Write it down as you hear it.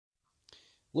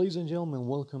Ladies and gentlemen,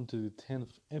 welcome to the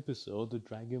 10th episode of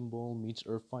Dragon Ball Meets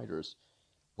Earth Fighters.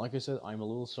 Like I said, I'm a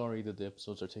little sorry that the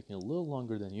episodes are taking a little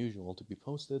longer than usual to be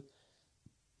posted.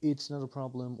 It's not a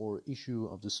problem or issue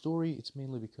of the story, it's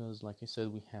mainly because, like I said,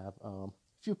 we have a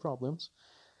few problems,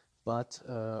 but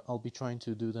I'll be trying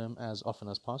to do them as often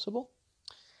as possible.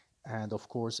 And of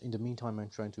course, in the meantime, I'm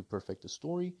trying to perfect the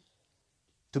story.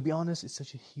 To be honest, it's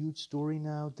such a huge story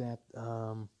now that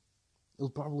it'll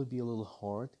probably be a little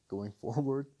hard going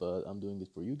forward, but I'm doing it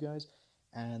for you guys.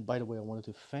 And by the way, I wanted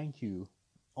to thank you,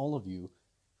 all of you,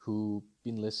 who've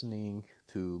been listening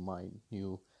to my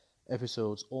new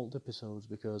episodes, old episodes,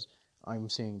 because I'm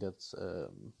seeing that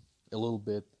a little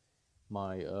bit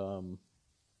my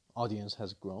audience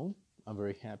has grown. I'm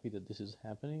very happy that this is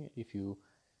happening. If you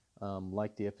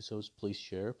like the episodes, please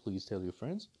share, please tell your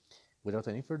friends. Without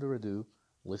any further ado,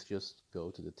 let's just go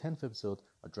to the 10th episode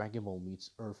of Dragon Ball Meets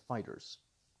Earth Fighters.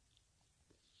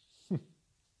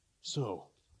 So,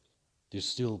 they've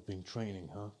still been training,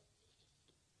 huh?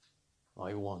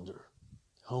 I wonder,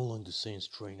 how long do Saints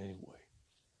train anyway?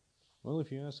 Well,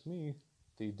 if you ask me,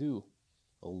 they do.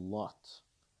 A lot.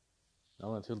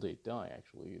 Not until they die,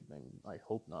 actually, and I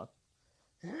hope not.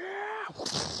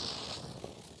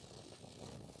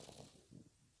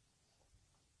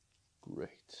 Great.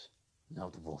 Now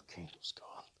the volcano's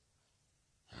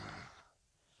gone.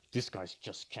 These guys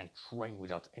just can't train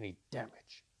without any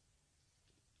damage.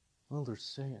 Well, they're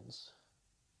Saiyans.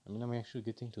 I'm actually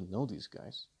getting to know these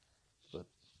guys, but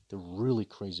they're really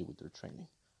crazy with their training.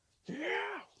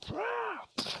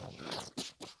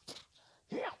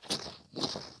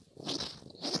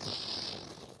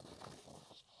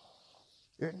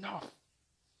 Enough!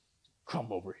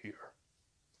 Come over here.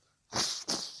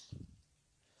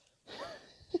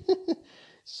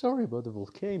 Sorry about the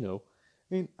volcano.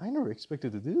 I never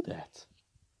expected to do that.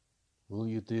 Well,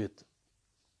 you did.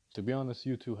 To be honest,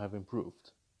 you two have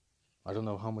improved. I don't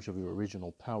know how much of your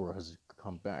original power has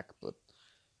come back, but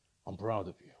I'm proud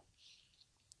of you.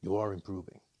 You are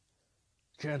improving.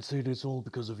 Can't say this all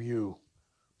because of you,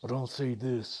 but I'll say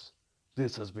this.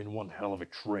 This has been one hell of a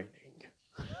training.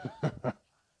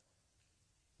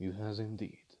 You has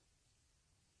indeed.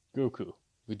 Goku,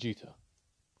 Vegeta,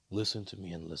 listen to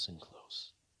me and listen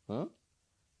close. Huh?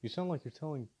 You sound like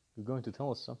you're going to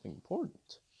tell us something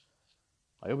important.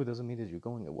 I hope it doesn't mean that you're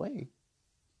going away.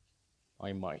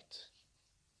 I might.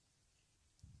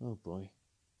 Oh boy.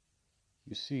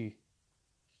 You see,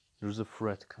 there's a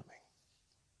threat coming.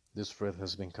 This threat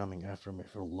has been coming after me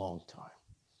for a long time.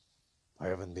 I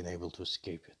haven't been able to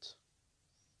escape it.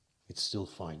 It still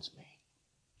finds me.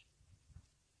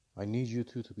 I need you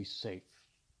two to be safe.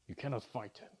 You cannot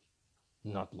fight him.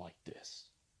 Not like this.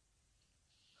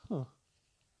 Huh.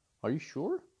 Are you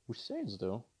sure? We're Saiyans,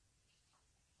 though.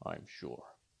 I'm sure.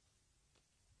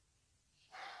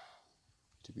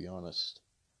 To be honest,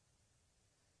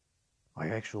 I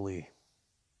actually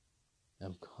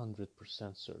am 100%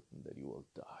 certain that you will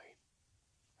die.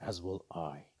 As will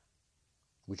I.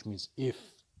 Which means if,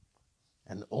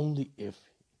 and only if,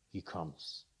 he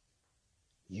comes,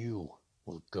 you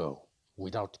will go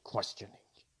without questioning,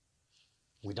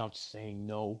 without saying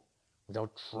no,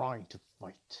 without trying to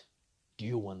fight. Do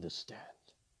you understand?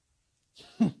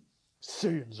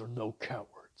 Saiyans are no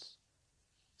cowards.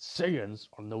 Saiyans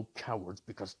are no cowards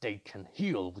because they can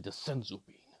heal with the Senzu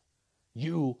Bean.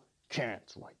 You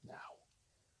can't right now,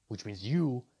 which means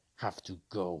you have to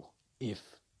go if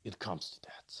it comes to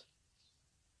that.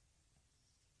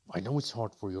 I know it's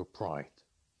hard for your pride,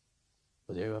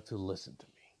 but you have to listen to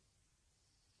me.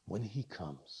 When he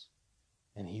comes,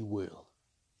 and he will,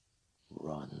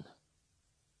 run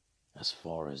as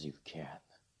far as you can.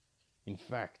 In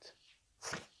fact,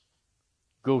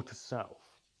 go to south.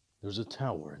 There's a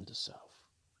tower in the south.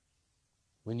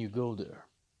 When you go there,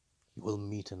 you will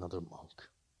meet another monk.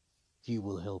 He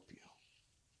will help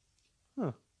you.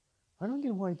 Huh. I don't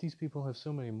get why these people have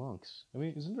so many monks.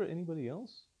 Isn't there anybody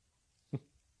else?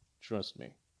 Trust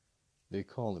me, they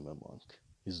call him a monk.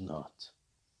 He's not.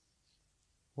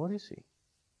 What is he?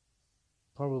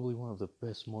 Probably one of the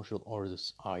best martial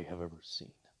artists I have ever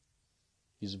seen.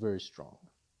 He's very strong.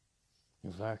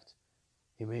 In fact,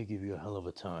 he may give you a hell of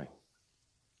a time.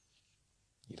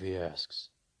 If he asks,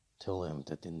 tell him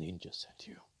that the ninja sent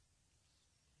you.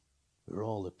 We're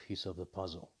all a piece of the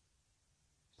puzzle,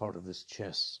 part of this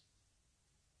chess.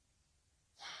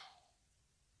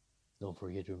 Don't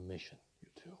forget your mission, you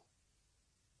two.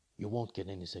 You won't get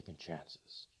any second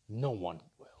chances. No one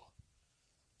will.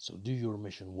 So do your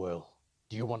mission well.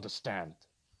 Do you understand?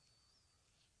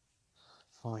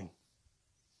 Fine.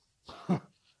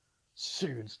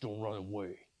 Saiyans don't run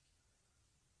away.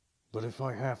 But if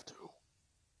I have to,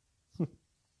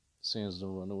 Saiyans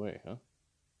don't run away, huh?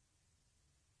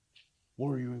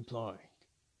 What are you implying?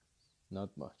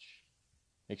 Not much.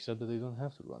 Except that they don't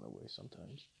have to run away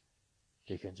sometimes.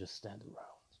 They can just stand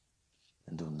around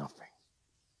and do nothing.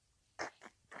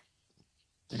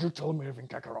 Did you tell him anything,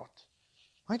 Kakarot?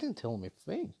 I didn't tell him a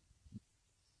thing.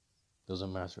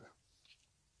 Doesn't matter.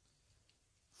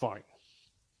 Fine.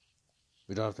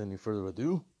 Without any further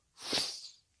ado,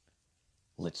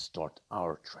 let's start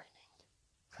our training.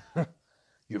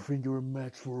 You think you're a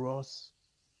match for us?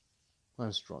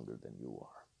 I'm stronger than you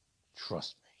are.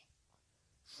 Trust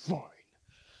me. Fine.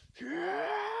 Yeah!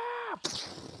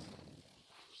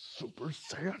 Super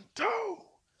Saiyan 2!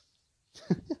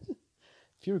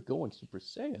 If you're going Super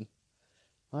Saiyan,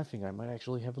 I think I might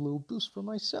actually have a little boost for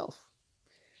myself.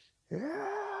 Yeah!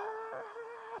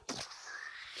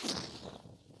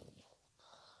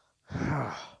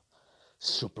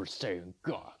 Super Saiyan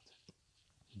God.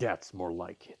 That's more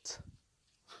like it.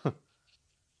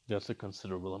 That's a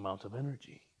considerable amount of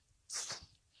energy.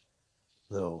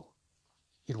 Though,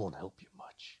 it won't help you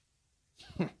much.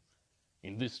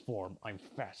 In this form, I'm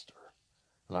faster,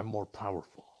 and I'm more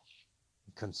powerful.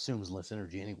 It consumes less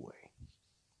energy anyway.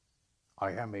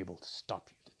 I am able to stop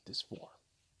you in this form.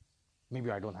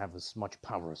 Maybe I don't have as much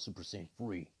power as Super Saiyan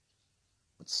 3,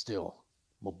 but still,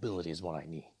 mobility is what I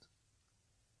need.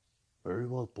 Very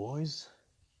well, boys.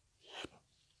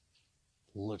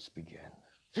 Let's begin.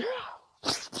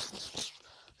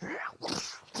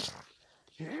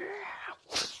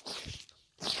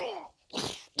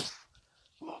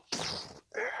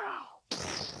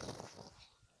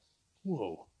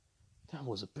 Whoa, that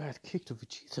was a bad kick to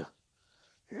Vegeta.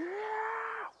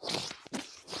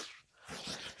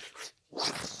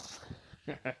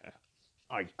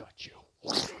 I got you.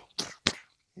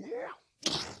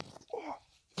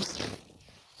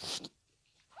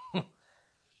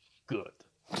 Good.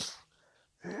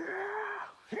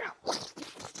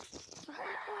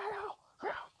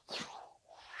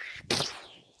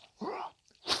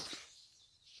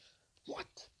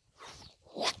 What?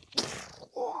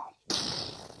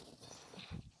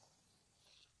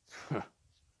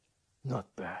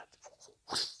 Not bad.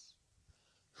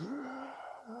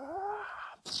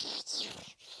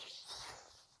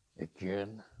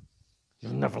 Again? You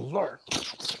never learn.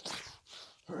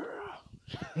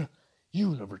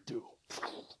 You never do.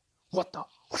 What the?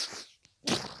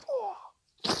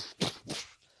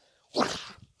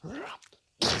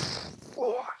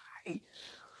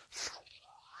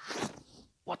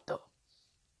 What the?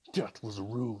 That was a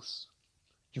ruse.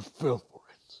 You fell for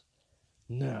it.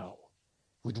 Now,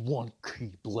 with one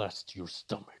key blast to your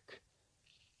stomach,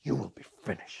 you will be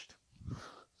finished.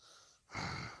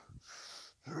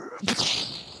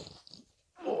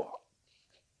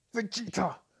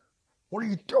 Vegeta, what are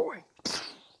you doing?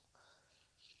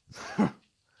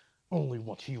 Only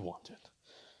what he wanted.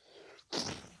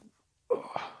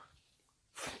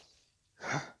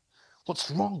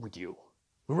 What's wrong with you?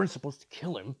 We weren't supposed to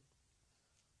kill him.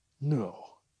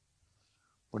 No.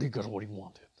 But he got what he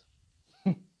wanted.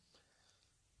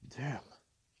 Damn.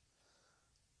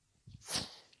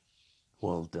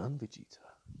 Well done, Vegeta.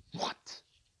 What?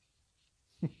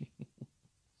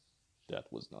 That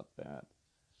was not bad.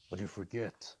 But you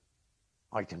forget,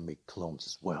 I can make clones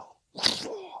as well.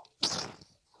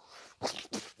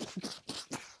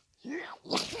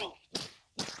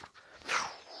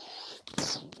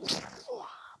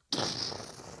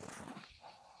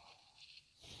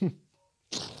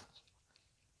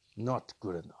 Not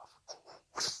good enough.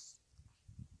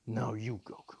 Now you,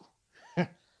 Goku.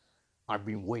 I've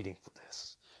been waiting for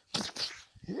this.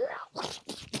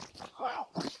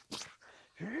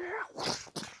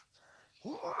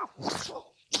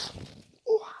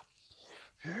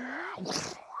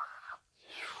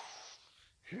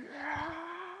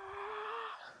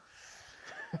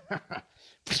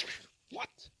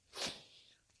 What?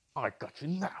 I got you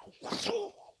now.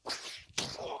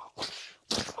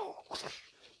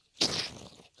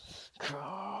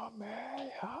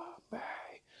 Kamehameha.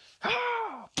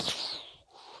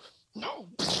 No.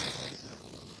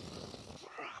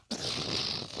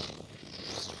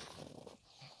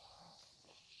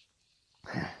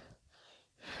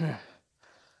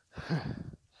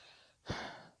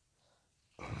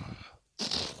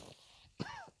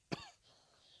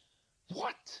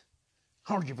 What?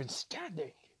 How have you been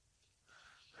standing?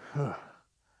 That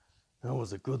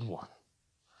was a good one,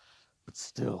 but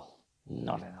still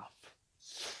not enough.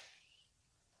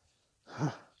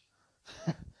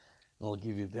 I'll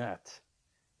give you that.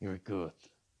 You're good.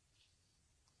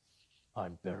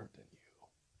 I'm better than you.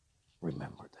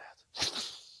 Remember that.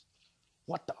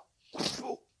 What the?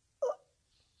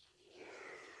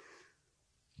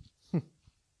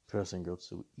 Passing out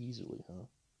so easily, huh?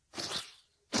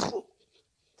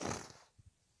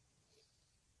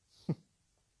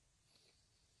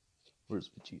 Where's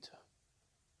Vegeta?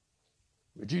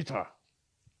 Vegeta!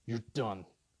 You're done.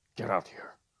 Get out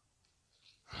here.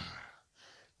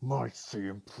 My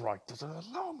Saiyan pride doesn't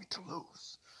allow me to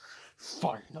lose.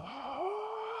 Fine.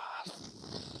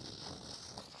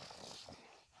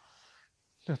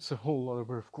 That's a whole lot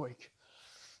of earthquake.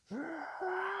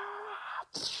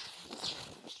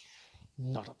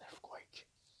 Not an earthquake.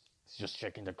 It's just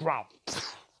shaking the ground.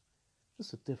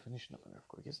 That's the definition of an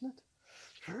earthquake, isn't it?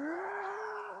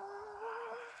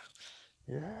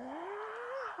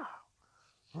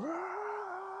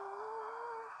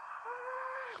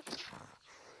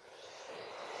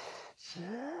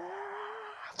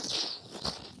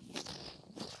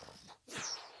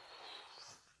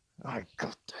 I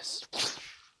got this.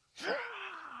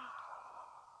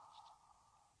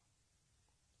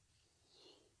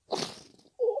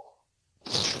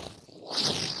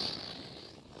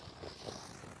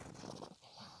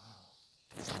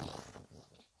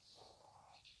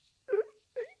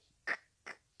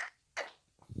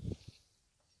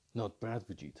 Not bad,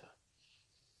 Vegeta.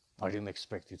 I didn't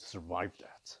expect you to survive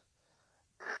that.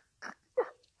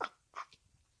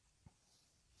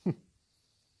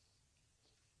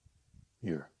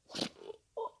 Here.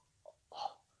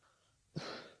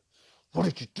 What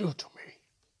did you do to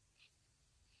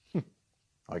me?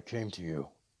 I came to you.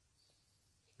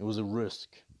 It was a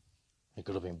risk. I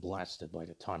could have been blasted by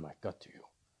the time I got to you.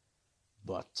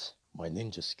 But my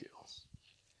ninja skills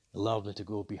allowed me to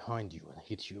go behind you and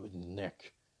hit you in the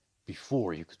neck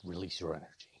before you could release your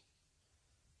energy.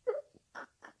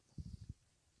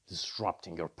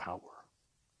 Disrupting your power.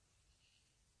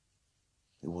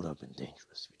 It would have been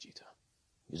dangerous, Vegeta,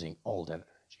 using all that energy.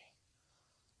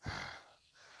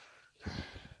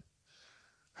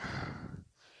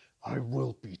 I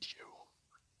will beat you.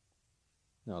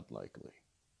 Not likely.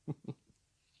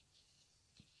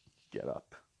 Get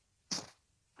up.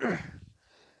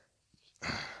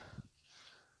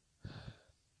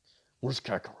 Where's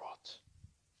Kakarot?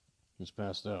 He's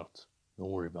passed out. Don't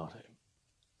worry about him.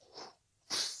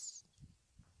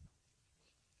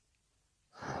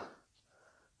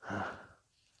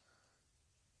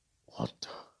 What?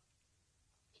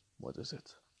 What is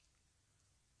it?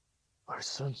 I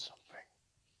sense something.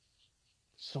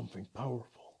 Something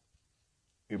powerful.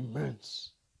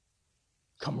 Immense.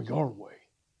 Coming our way.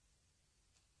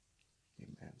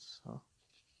 Immense, huh?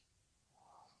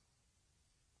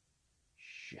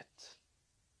 Shit.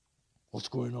 What's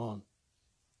going on?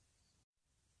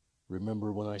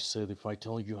 Remember when I said if I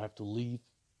tell you have to leave?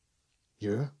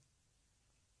 Yeah?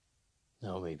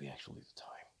 Now maybe actually the time.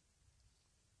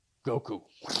 Goku,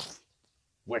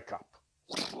 wake up.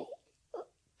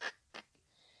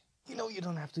 You know you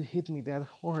don't have to hit me that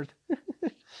hard.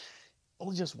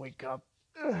 I'll just wake up.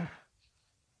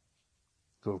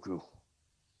 Goku,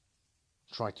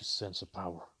 try to sense a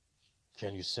power.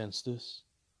 Can you sense this?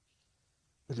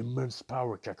 An immense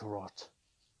power, Kakarot.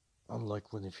 Unlike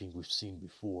anything we've seen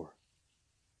before.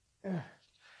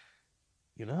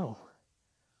 You know,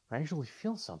 I actually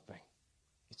feel something.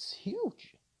 It's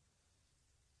huge.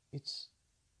 It's...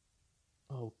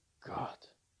 Oh, God.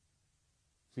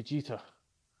 Vegeta.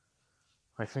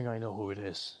 I think I know who it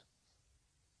is.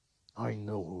 I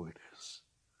know who it is.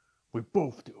 We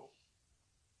both do.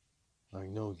 I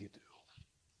know you do.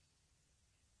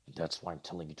 That's why I'm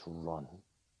telling you to run.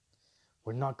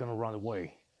 We're not gonna run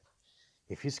away.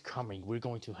 If he's coming, we're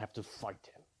going to have to fight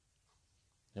him.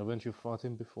 Haven't you fought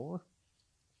him before?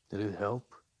 Did it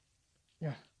help?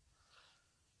 Yeah.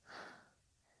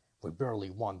 We barely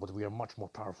won, but we are much more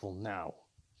powerful now.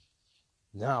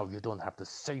 Now you don't have the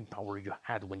same power you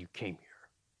had when you came here.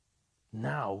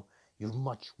 Now you're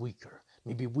much weaker,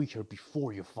 maybe weaker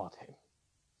before you fought him.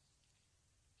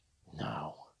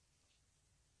 Now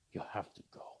you have to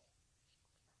go.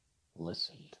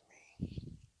 Listen to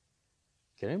me.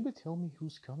 Can anybody tell me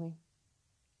who's coming?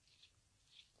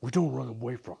 We don't run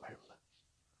away from him.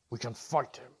 We can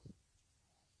fight him.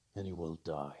 And he will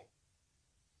die.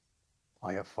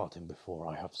 I have fought him before.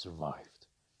 I have survived.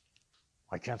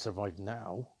 I can't survive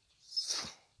now,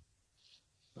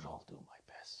 but I'll do my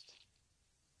best.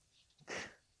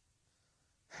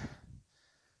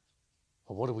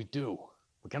 But what do?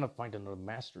 We cannot find another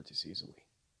master this easily.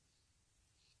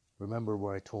 Remember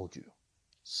where I told you.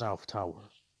 South Tower.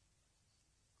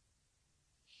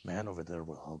 Man over there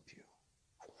will help you.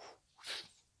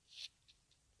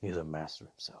 He's a master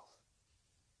himself.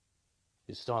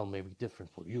 His style may be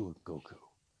different for you, Goku,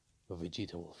 but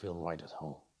Vegeta will feel right at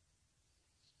home.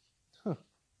 Huh.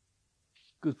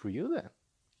 Good for you then.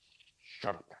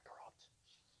 Shut up, Kakarot.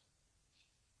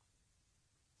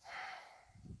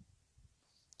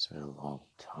 been a long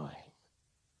time.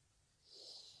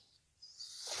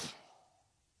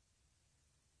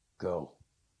 Go.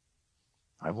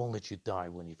 I won't let you die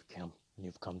when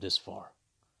you've come this far.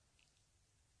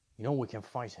 You know we can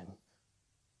fight him.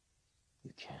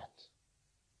 You can't.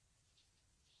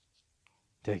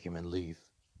 Take him and leave.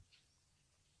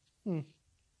 I'm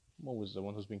always the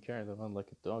one who's been carried around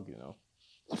like a dog, you know.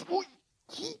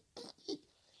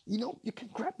 You know, you can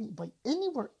grab me by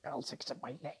anywhere else except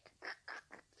my neck.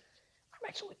 I'm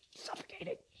actually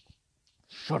suffocating.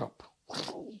 Shut up.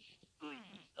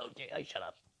 Okay, I shut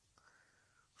up.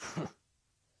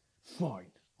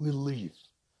 Fine, we'll leave.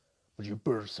 But you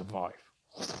better survive.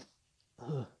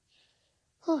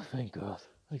 Oh, thank God,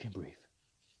 I can breathe.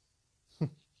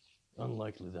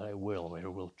 Unlikely that I will, but I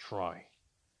will try.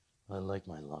 I like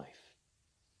my life.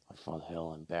 I fought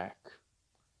hell and back.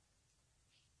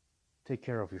 Take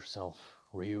care of yourself,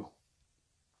 Ryu.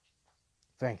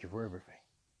 Thank you for everything.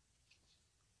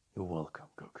 You're welcome,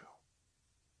 Goku.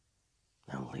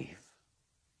 Now leave.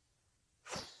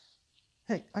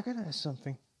 Hey, I gotta ask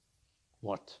something.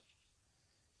 What?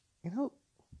 You know,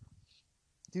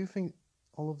 do you think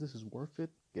all of this is worth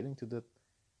it? Getting to that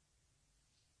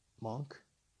monk?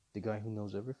 The guy who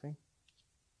knows everything?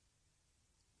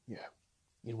 Yeah,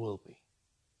 it will be.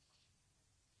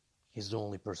 He's the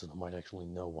only person who might actually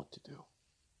know what to do.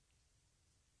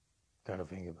 Gotta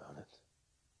think about it.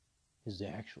 He's the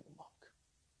actual monk.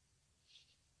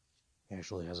 He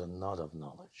actually has a lot of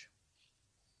knowledge.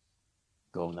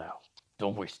 Go now.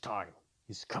 Don't waste time.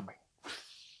 He's coming.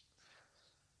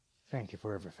 Thank you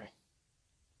for everything.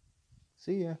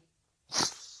 See ya.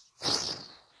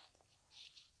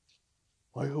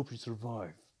 I hope you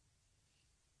survive.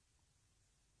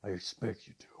 I expect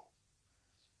you to.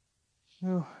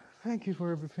 No, thank you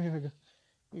for everything.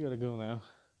 You gotta go now.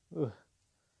 Ugh.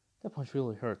 That punch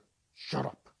really hurt. Shut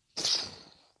up. It's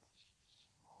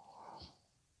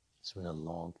been a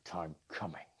long time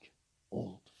coming,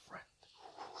 old friend.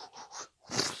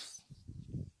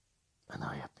 And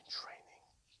I have been training.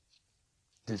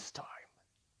 This time,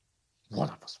 one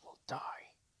of us will die.